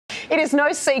It is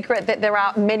no secret that there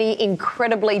are many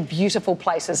incredibly beautiful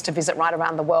places to visit right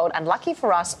around the world, and lucky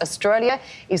for us, Australia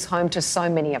is home to so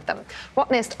many of them.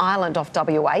 Rottnest Island off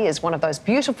WA is one of those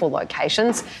beautiful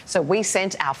locations, so we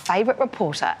sent our favourite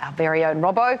reporter, our very own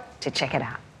Robbo, to check it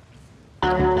out.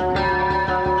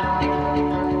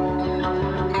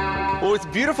 Well,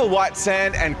 with beautiful white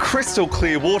sand and crystal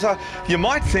clear water, you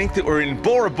might think that we're in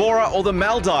Bora Bora or the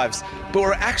Maldives, but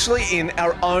we're actually in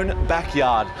our own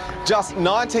backyard. Just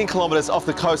 19 kilometres off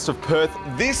the coast of Perth,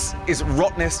 this is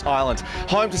Rottnest Island,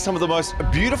 home to some of the most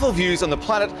beautiful views on the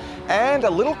planet and a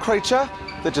little creature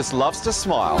that just loves to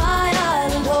smile.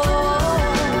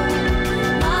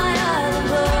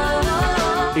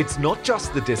 It's not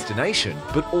just the destination,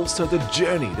 but also the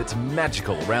journey that's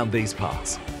magical around these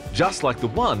parts. Just like the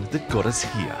one that got us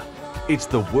here. It's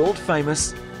the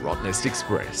world-famous Rottnest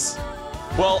Express.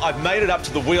 Well, I've made it up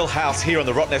to the wheelhouse here on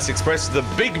the Rottnest Express. The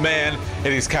big man,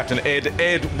 it is Captain Ed.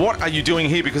 Ed, what are you doing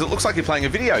here? Because it looks like you're playing a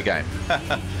video game.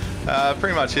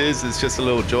 Pretty much is. It's just a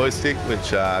little joystick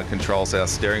which controls our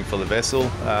steering for the vessel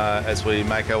as we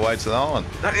make our way to the island.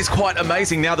 That is quite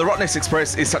amazing. Now, the Rottnest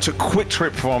Express is such a quick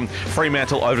trip from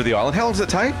Fremantle over to the island. How long does it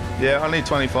take? Yeah, only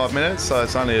 25 minutes, so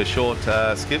it's only a short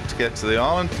skip to get to the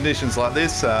island. Conditions like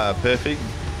this are perfect,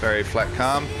 very flat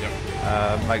calm,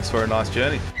 makes for a nice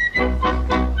journey.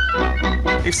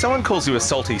 If someone calls you a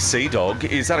salty sea dog,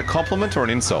 is that a compliment or an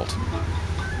insult?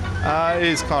 It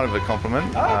is kind of a compliment.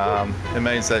 It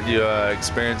means that you're an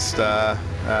experienced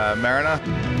mariner.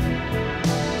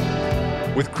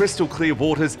 With crystal clear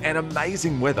waters and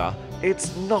amazing weather,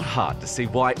 it's not hard to see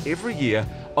why every year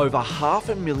over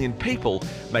 500,000 people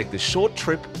make the short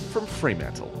trip from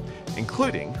Fremantle,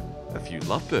 including a few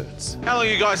lovebirds. How long are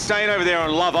you guys staying over there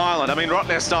on Love Island? I mean,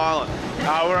 Rottnest Island.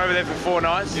 We're over there for 4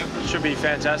 nights. Yep. Should be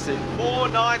fantastic. 4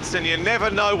 nights, and you never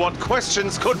know what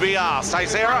questions could be asked. Hey,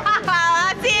 Sarah?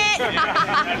 That's it!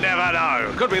 You never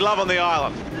know. Could be love on the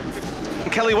island.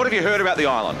 Kelly, what have you heard about the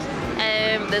island?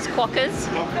 There's quokkas.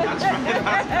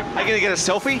 Are you going to get a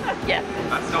selfie? Yeah.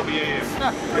 That's selfie,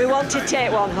 yeah. We want to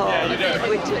take one home. Yeah, you do.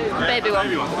 We do. Baby one.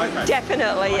 Okay.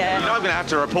 Definitely, yeah. You know I'm going to have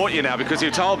to report you now because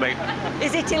you told me.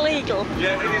 Is it illegal?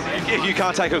 Yeah, it is. You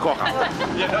can't take a quokka.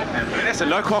 Vanessa,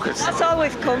 no quokkas. That's all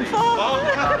we've come for.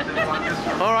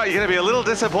 All right, you're going to be a little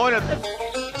disappointed.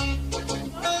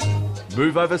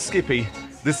 Move over, Skippy.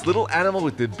 This little animal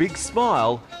with the big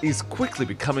smile is quickly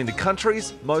becoming the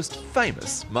country's most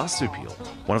famous marsupial.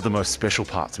 One of the most special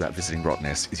parts about visiting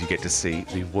Rottnest is you get to see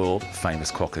the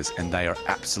world-famous quokkas, and they are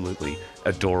absolutely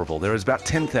adorable. There is about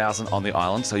 10,000 on the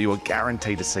island, so you are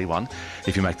guaranteed to see one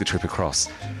if you make the trip across.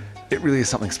 It really is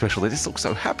something special. They just look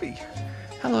so happy.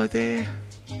 Hello there.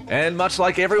 And much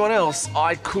like everyone else,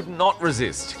 I could not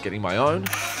resist getting my own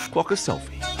quokka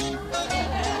selfie.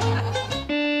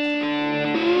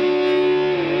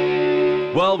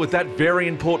 Well, with that very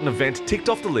important event ticked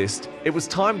off the list, it was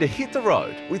time to hit the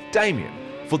road with Damien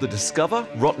for the Discover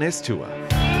Rottnest tour.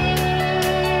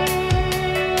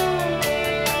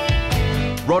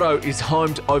 Rotto is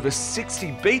home to over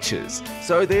 60 beaches,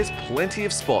 so there's plenty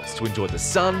of spots to enjoy the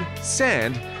sun,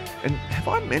 sand, and have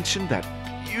I mentioned that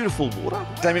beautiful water?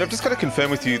 Damien, I've just got to confirm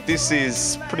with you, this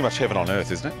is pretty much heaven on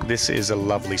earth, isn't it? This is a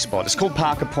lovely spot. It's called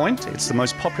Parker Point. It's the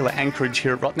most popular anchorage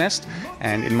here at Rottnest,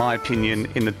 and in my opinion,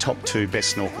 in the top 2 best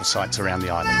snorkel sites around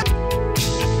the island.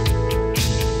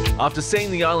 After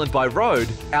seeing the island by road,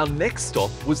 our next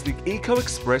stop was the Eco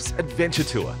Express Adventure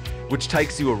Tour, which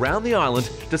takes you around the island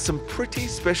to some pretty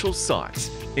special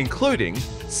sights, including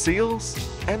seals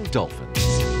and dolphins.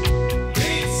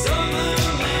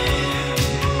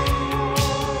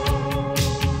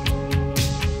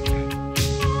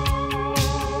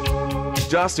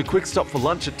 Just a quick stop for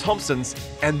lunch at Thompson's,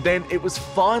 and then it was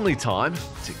finally time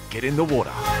to get in the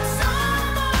water.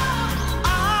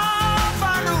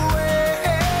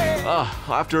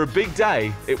 After a big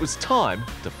day, it was time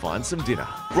to find some dinner.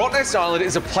 Rottnest Island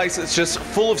is a place that's just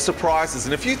full of surprises,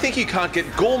 and if you think you can't get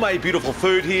gourmet beautiful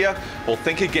food here, well,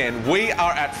 think again. We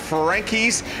are at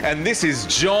Frankie's, and this is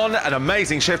John, an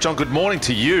amazing chef. John, good morning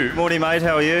to you. Morning, mate.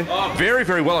 How are you? Oh, very,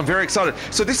 very well. I'm very excited.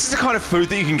 So this is the kind of food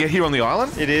that you can get here on the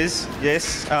island? It is,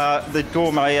 yes. The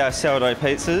gourmet sourdough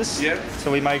pizzas. Yep. So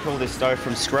we make all this dough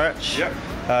from scratch. Yep.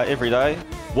 Every day.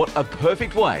 What a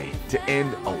perfect way to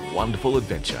end a wonderful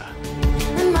adventure.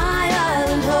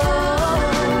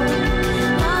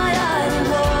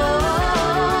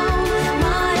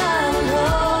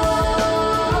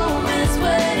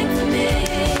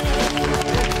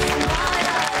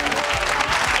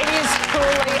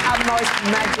 Most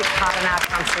magic part in our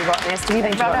country, Rottnest. Have you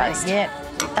been to Rottnest? Yeah.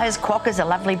 Those quokkas are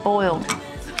lovely boiled. And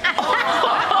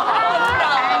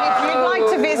if you'd like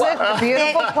to visit it. A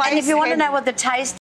beautiful place. And if you want to know what the taste